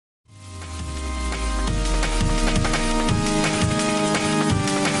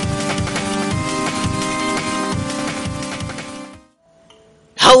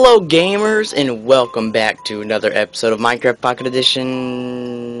Hello gamers, and welcome back to another episode of Minecraft Pocket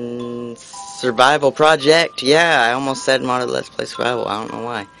Edition Survival Project. Yeah, I almost said modded Let's Play Survival, I don't know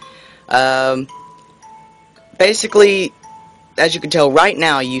why. Basically, as you can tell right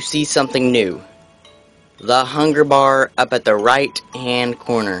now, you see something new. The hunger bar up at the right hand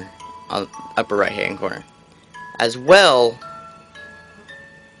corner, upper right hand corner. As well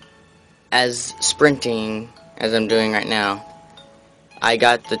as sprinting, as I'm doing right now. I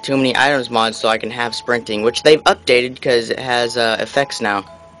got the Too Many Items mod so I can have sprinting, which they've updated because it has effects now,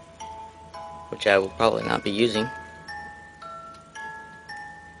 which I will probably not be using.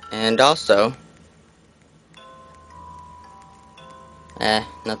 And also,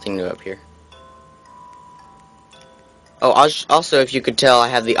 nothing new up here. Oh, also, if you could tell, I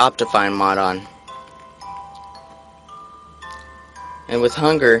have the Optifine mod on. And with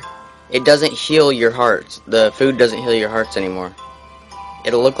hunger, it doesn't heal your hearts. The food doesn't heal your hearts anymore.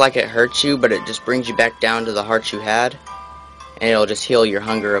 It'll look like it hurts you, but it just brings you back down to the hearts you had, and it'll just heal your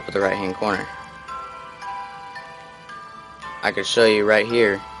hunger up at the right hand corner. I could show you right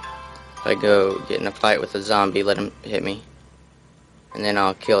here. If I go get in a fight with a zombie, let him hit me, and then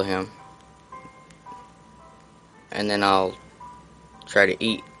I'll kill him, and then I'll try to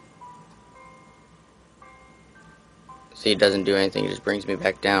eat. See, it doesn't do anything, it just brings me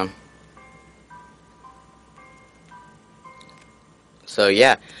back down. So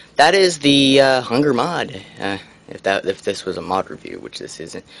yeah, that is the hunger mod. If this was a mod review, which this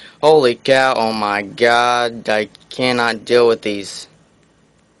isn't. Holy cow! Oh my god! I cannot deal with these.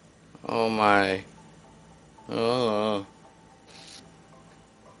 Oh my. Oh.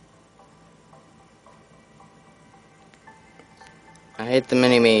 I hate the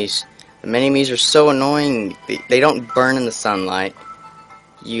mini-me's. The mini-me's are so annoying. They don't burn in the sunlight.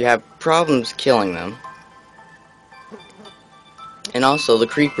 You have problems killing them. And also the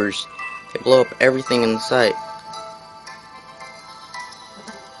creepers. They blow up everything in sight.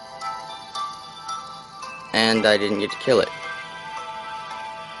 And I didn't get to kill it.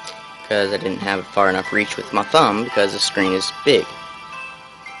 Because I didn't have far enough reach with my thumb because the screen is big.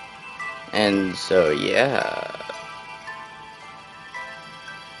 And so, yeah.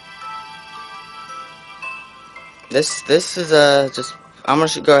 This is just, I'm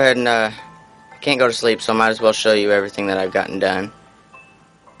gonna go ahead and I can't go to sleep, so I might as well show you everything that I've gotten done.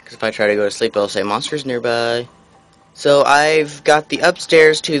 Because if I try to go to sleep, it'll say monsters nearby. So I've got the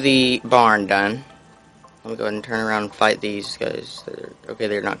upstairs to the barn done. Let me go ahead and turn around and fight these guys. Okay,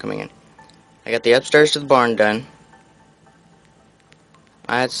 they're not coming in. I got the upstairs to the barn done.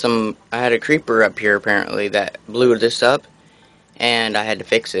 I had a creeper up here apparently that blew this up, and I had to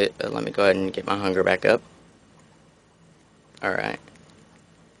fix it. Let me go ahead and get my hunger back up. Alright.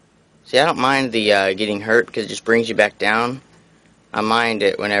 See, I don't mind the getting hurt because it just brings you back down. I mind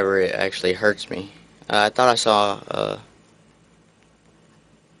it whenever it actually hurts me. I thought I saw,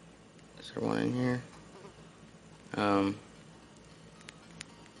 is there one in here? Alright,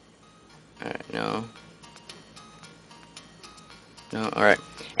 no. No, alright.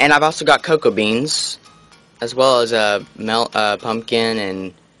 And I've also got cocoa beans, as well as a pumpkin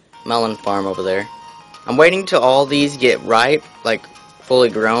and melon farm over there. I'm waiting till all these get ripe, like fully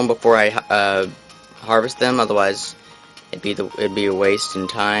grown, before I harvest them. Otherwise, it'd be a waste in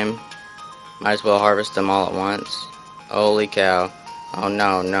time. Might as well harvest them all at once. Holy cow! Oh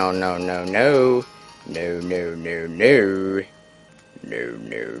no no no no no no no no no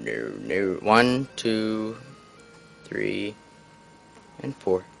no no no! 1, 2, 3, and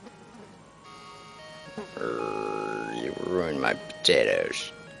 4. You ruined my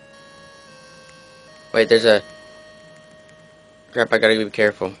potatoes. Wait, there's a... Crap, I gotta be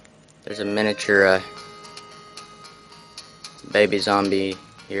careful. There's a miniature, baby zombie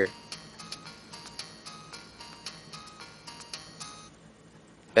here.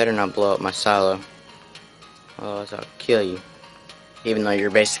 Better not blow up my silo. Otherwise I'll kill you. Even though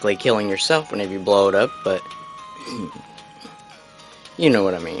you're basically killing yourself whenever you blow it up, but... you know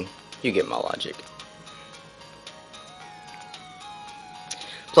what I mean. You get my logic.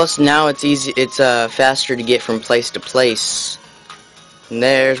 Plus now it's faster to get from place to place. And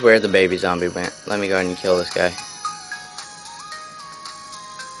there's where the baby zombie went. Let me go ahead and kill this guy.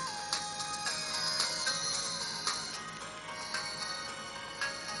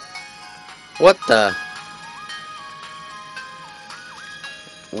 What the?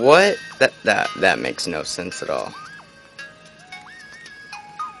 What? That makes no sense at all.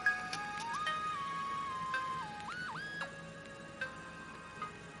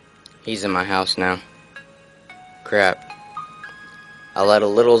 He's in my house now. Crap. I let a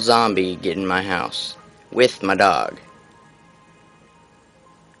little zombie get in my house. With my dog.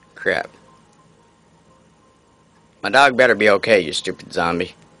 Crap. My dog better be okay, you stupid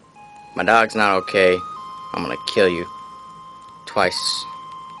zombie. My dog's not okay. I'm gonna kill you. Twice.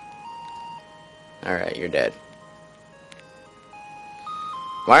 Alright, you're dead.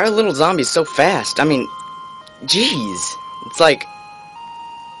 Why are little zombies so fast? I mean, jeez. It's like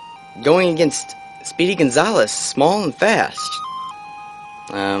going against Speedy Gonzales, small and fast.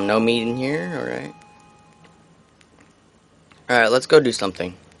 No meat in here, alright. Alright, let's go do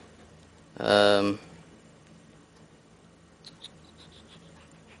something. What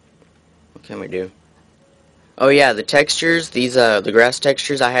can we do? Oh yeah, the textures, these, the grass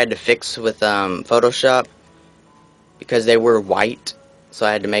textures I had to fix with, Photoshop. Because they were white, so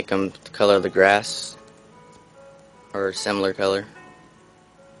I had to make them the color of the grass. Or a similar color.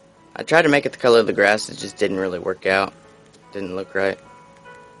 I tried to make it the color of the grass, it just didn't really work out. Didn't look right.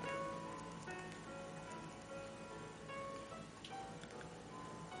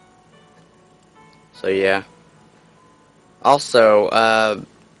 So yeah. Also,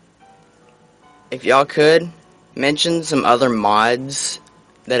 if y'all could, mention some other mods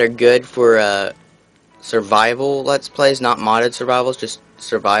that are good for, survival Let's Plays, not modded survivals, just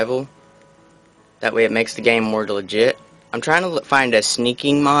survival. That way it makes the game more legit. I'm trying to find a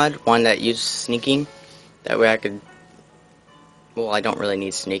sneaking mod, one that uses sneaking. That way I could... Well, I don't really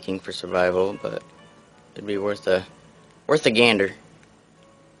need sneaking for survival, but it'd be worth a gander.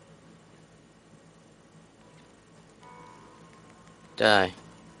 Die.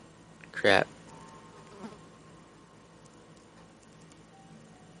 Crap.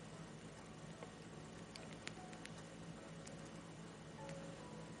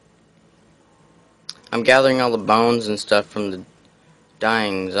 I'm gathering all the bones and stuff from the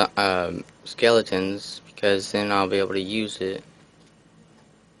dying skeletons, because then I'll be able to use it.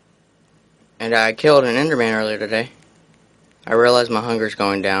 And I killed an Enderman earlier today. I realize my hunger's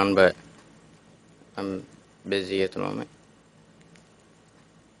going down, but I'm busy at the moment.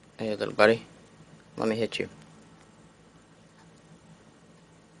 Hey, little buddy. Let me hit you.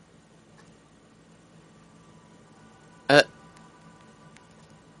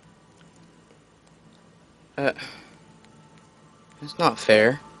 That's not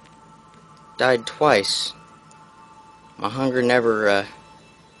fair. Died twice. My hunger never,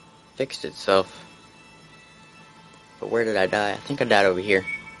 fixed itself. But where did I die? I think I died over here.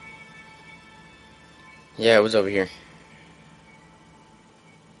 Yeah, it was over here.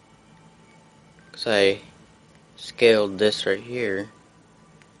 Because I scaled this right here.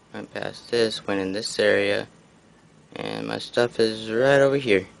 Went past this, went in this area. And my stuff is right over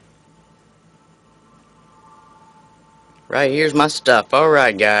here. Right here's my stuff.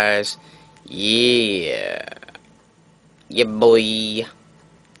 Alright, guys. Yeah. Yeah, boy.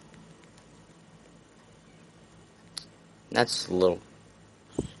 That's a little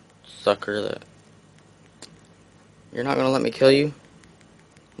sucker that... You're not gonna let me kill you?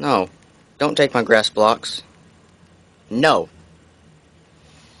 No. Don't take my grass blocks. No.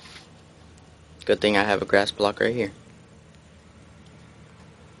 Good thing I have a grass block right here.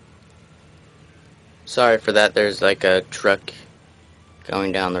 Sorry for that, there's like a truck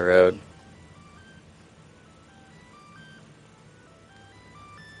going down the road.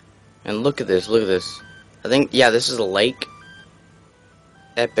 And look at this, look at this. I think, yeah, this is a lake.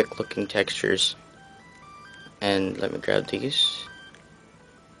 Epic looking textures. And let me grab these.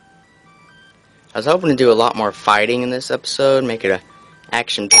 I was hoping to do a lot more fighting in this episode, make it a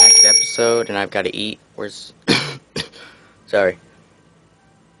action-packed episode, and I've got to eat. Where's... Sorry.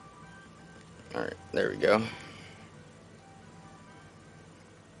 Alright, there we go.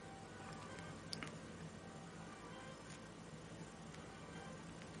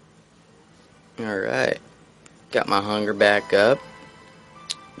 Alright. Got my hunger back up.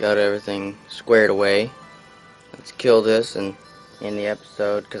 Got everything squared away. Let's kill this and end the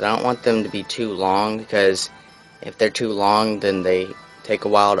episode, because I don't want them to be too long, because if they're too long, then they take a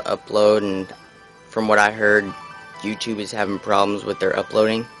while to upload, and from what I heard, YouTube is having problems with their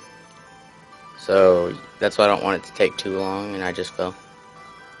uploading. So, that's why I don't want it to take too long, and I just fell.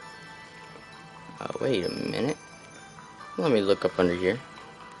 Wait a minute. Let me look up under here.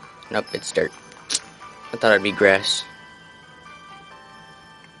 Nope, it's dirt. I thought it'd be grass.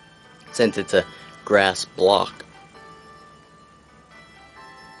 Since it's a grass block.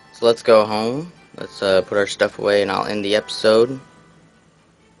 So let's go home. Let's put our stuff away and I'll end the episode.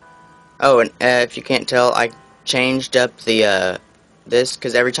 Oh, and if you can't tell, I changed up the this,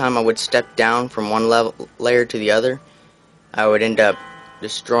 because every time I would step down from one layer to the other, I would end up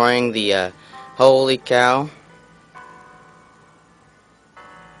destroying the holy cow.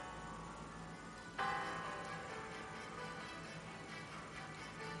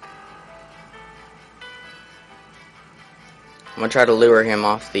 gonna try to lure him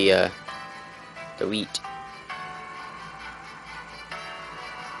off the wheat.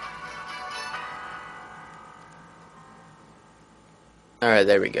 Alright,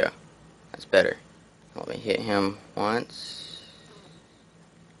 there we go. That's better. Let me hit him once.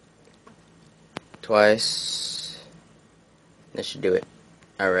 Twice. This should do it.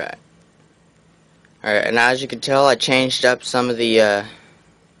 Alright. Alright, and as you can tell, I changed up some of the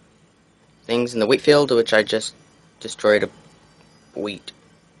things in the wheat field, which I just destroyed a wheat.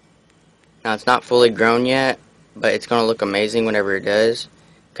 Now, it's not fully grown yet, but it's going to look amazing whenever it does,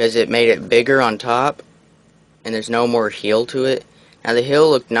 because it made it bigger on top, and there's no more heel to it. Now, the hill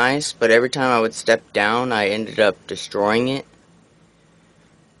looked nice, but every time I would step down, I ended up destroying it,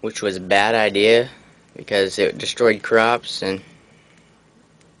 which was a bad idea, because it destroyed crops, and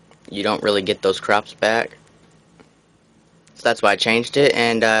you don't really get those crops back. So that's why I changed it,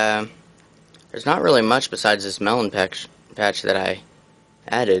 and there's not really much besides this melon patch that I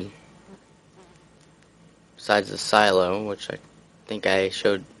added. Besides the silo, which I think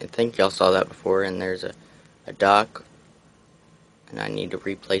y'all saw that before, and there's a dock. And I need to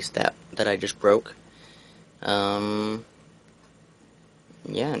replace that I just broke. Yeah,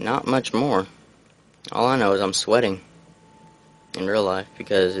 not much more. All I know is I'm sweating in real life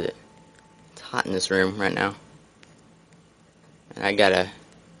because it's hot in this room right now. And I got a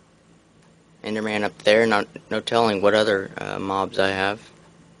Enderman up there, no telling what other mobs I have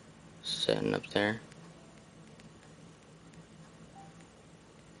sitting up there.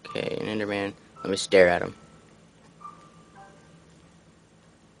 Okay, an Enderman. Let me stare at him.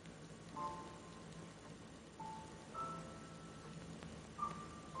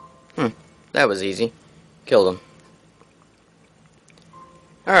 That was easy. Killed him.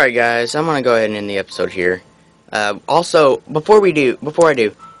 Alright guys, I'm gonna go ahead and end the episode here. Also, before I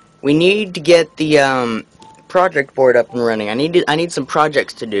do, we need to get the project board up and running. I need some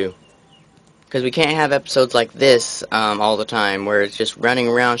projects to do. Because we can't have episodes like this all the time, where it's just running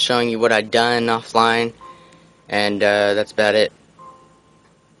around showing you what I've done offline, and that's about it.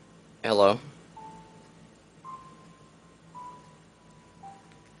 Hello.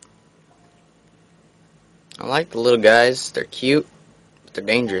 I like the little guys. They're cute, but they're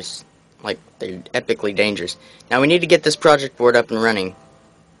dangerous. Like, they're epically dangerous. Now we need to get this project board up and running.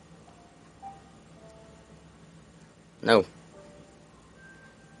 No.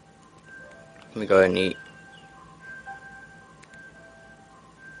 Let me go ahead and eat.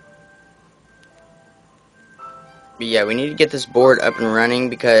 But yeah, we need to get this board up and running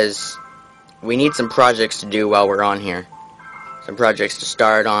because we need some projects to do while we're on here. Some projects to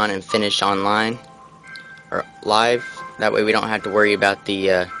start on and finish online. Or live. That way we don't have to worry about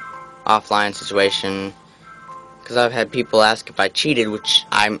the offline situation. Because I've had people ask if I cheated, which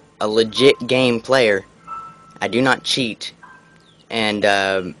I'm a legit game player. I do not cheat. And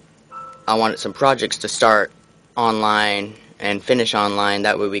I wanted some projects to start online and finish online.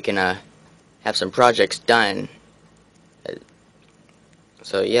 That way we can have some projects done.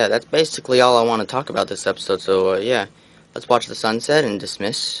 So yeah, that's basically all I want to talk about this episode. So yeah, let's watch the sunset and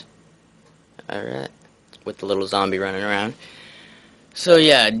dismiss. Alright. With the little zombie running around. So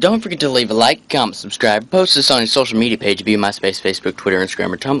yeah, don't forget to leave a like, comment, subscribe, post this on your social media page, be MySpace, Facebook, Twitter,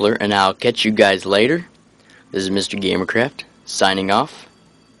 Instagram, or Tumblr, and I'll catch you guys later. This is Mr. Gamercraft, signing off.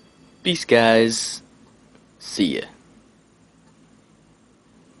 Peace, guys. See ya.